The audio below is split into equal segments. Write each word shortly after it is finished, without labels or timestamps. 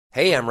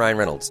Hey, I'm Ryan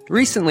Reynolds.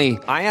 Recently,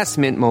 I asked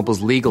Mint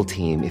Mobile's legal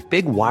team if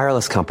big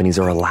wireless companies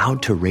are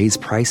allowed to raise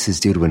prices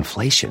due to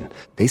inflation.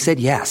 They said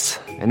yes.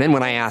 And then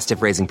when I asked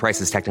if raising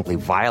prices technically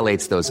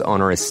violates those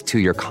onerous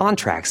two-year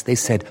contracts, they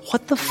said,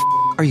 "What the f***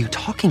 are you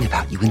talking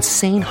about, you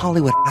insane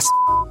Hollywood ass?"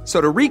 So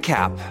to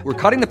recap, we're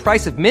cutting the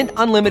price of Mint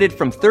Unlimited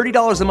from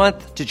 $30 a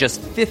month to just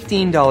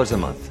 $15 a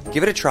month.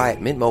 Give it a try at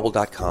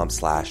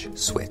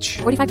mintmobile.com/switch.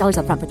 $45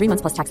 up front for 3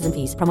 months plus taxes and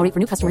fees. Promo rate for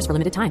new customers for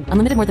limited time.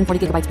 Unlimited more than 40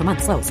 gigabytes per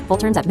month. Slows full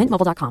terms at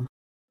mintmobile.com.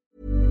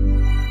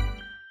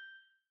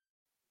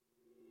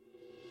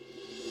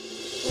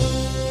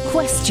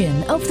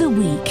 Question of the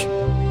week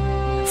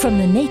from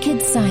the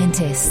Naked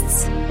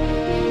Scientists.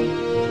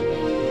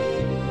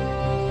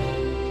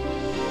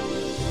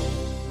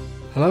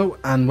 Hello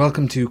and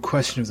welcome to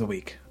Question of the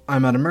Week.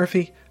 I'm Adam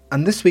Murphy,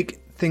 and this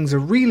week things are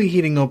really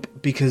heating up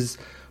because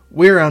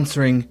we're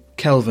answering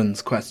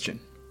Kelvin's question.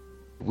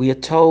 We are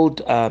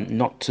told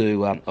not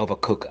to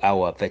overcook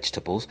our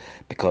vegetables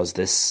because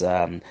this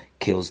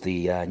kills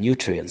the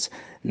nutrients.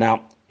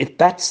 Now, if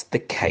that's the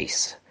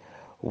case,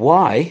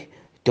 why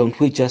don't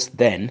we just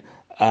then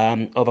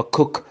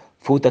overcook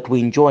food that we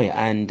enjoy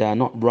and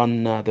not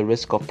run the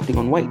risk of putting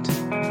on weight?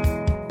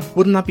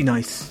 Wouldn't that be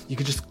nice? You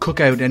could just cook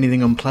out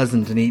anything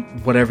unpleasant and eat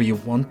whatever you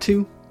want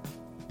to?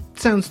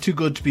 Sounds too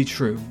good to be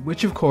true,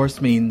 which of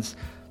course means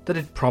that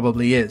it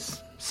probably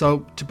is.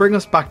 So, to bring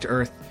us back to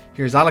earth,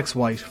 here's Alex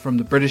White from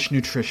the British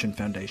Nutrition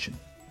Foundation.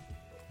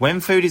 When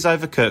food is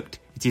overcooked,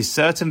 it is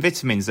certain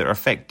vitamins that are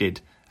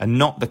affected and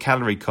not the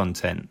calorie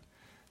content.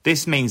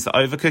 This means that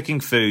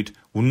overcooking food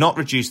will not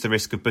reduce the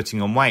risk of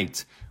putting on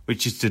weight,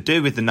 which is to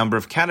do with the number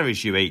of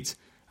calories you eat,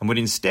 and would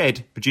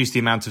instead reduce the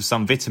amount of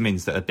some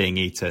vitamins that are being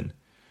eaten.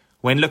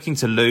 When looking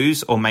to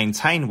lose or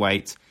maintain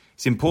weight,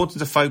 it's important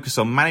to focus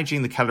on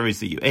managing the calories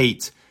that you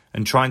eat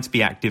and trying to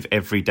be active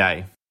every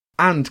day.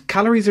 And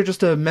calories are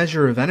just a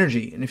measure of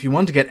energy, and if you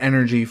want to get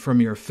energy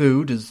from your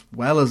food as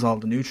well as all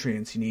the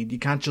nutrients you need, you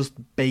can't just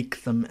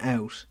bake them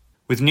out.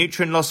 With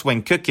nutrient loss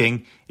when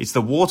cooking, it's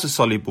the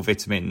water-soluble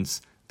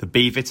vitamins, the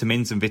B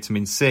vitamins and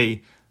vitamin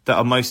C, that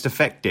are most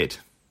affected.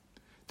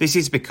 This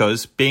is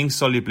because, being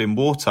soluble in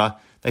water,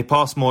 they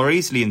pass more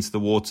easily into the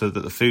water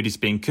that the food is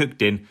being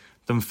cooked in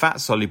than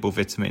fat-soluble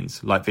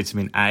vitamins like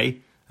vitamin A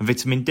and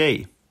vitamin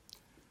D.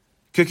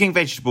 Cooking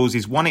vegetables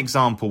is one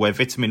example where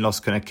vitamin loss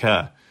can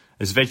occur,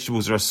 as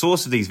vegetables are a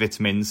source of these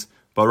vitamins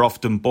but are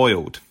often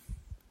boiled.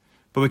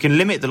 But we can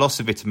limit the loss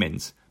of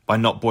vitamins by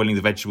not boiling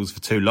the vegetables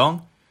for too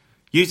long,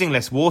 using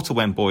less water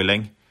when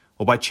boiling,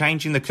 or by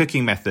changing the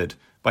cooking method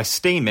by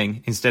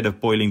steaming instead of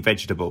boiling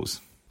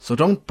vegetables. So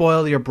don't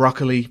boil your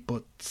broccoli,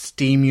 but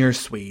steam your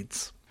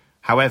Swedes.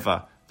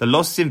 However, the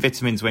loss in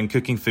vitamins when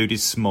cooking food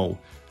is small,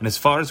 and as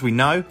far as we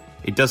know,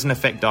 it doesn't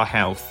affect our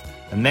health,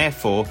 and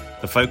therefore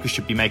the focus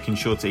should be making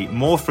sure to eat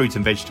more fruit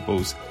and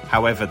vegetables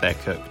however they're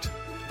cooked.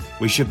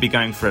 We should be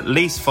going for at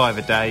least 5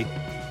 a day,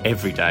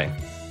 every day.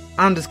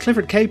 And as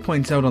Clifford Kay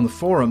points out on the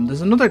forum, there's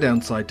another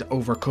downside to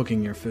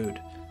overcooking your food.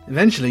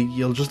 Eventually,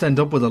 you'll just end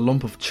up with a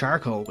lump of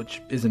charcoal,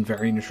 which isn't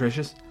very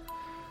nutritious.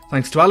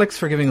 Thanks to Alex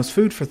for giving us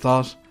food for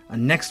thought,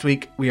 and next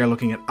week we are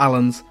looking at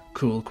Alan's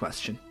cool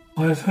question.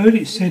 I have heard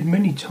it said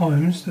many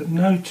times that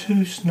no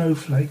two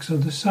snowflakes are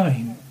the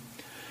same.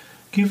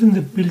 Given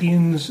the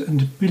billions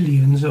and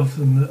billions of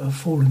them that have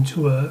fallen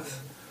to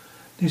Earth,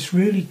 this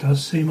really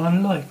does seem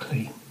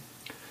unlikely.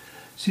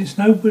 Since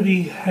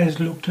nobody has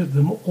looked at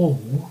them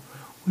all,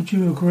 would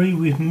you agree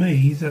with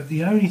me that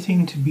the only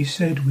thing to be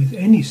said with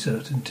any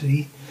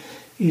certainty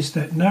is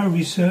that no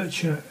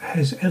researcher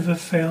has ever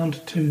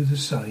found two the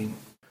same?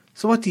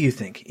 So what do you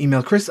think?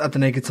 Email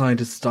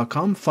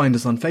chris@thenakedscientists.com, find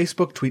us on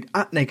Facebook, tweet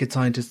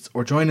 @NakedScientists,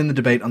 or join in the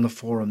debate on the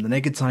forum,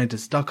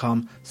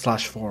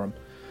 thenakedscientists.com/forum.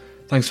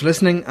 Thanks for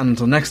listening, and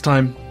until next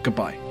time,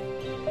 goodbye.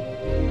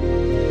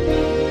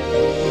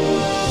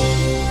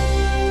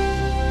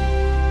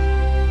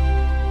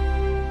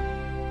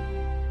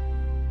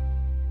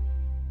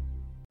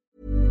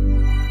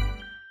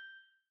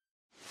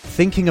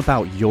 Thinking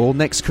about your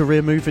next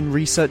career move in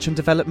research and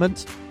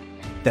development?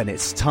 Then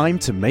it's time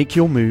to make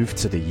your move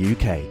to the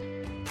UK.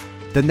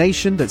 The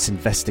nation that's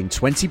investing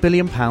 £20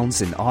 billion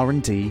in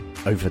R&D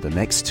over the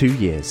next 2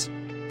 years.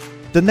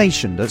 The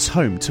nation that's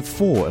home to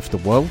 4 of the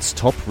world's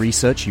top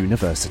research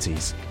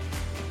universities.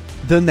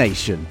 The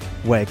nation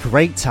where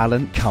great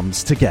talent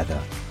comes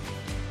together.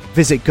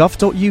 Visit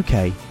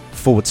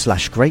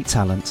gov.uk/great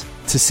talent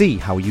to see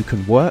how you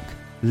can work,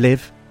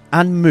 live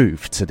and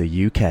move to the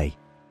UK.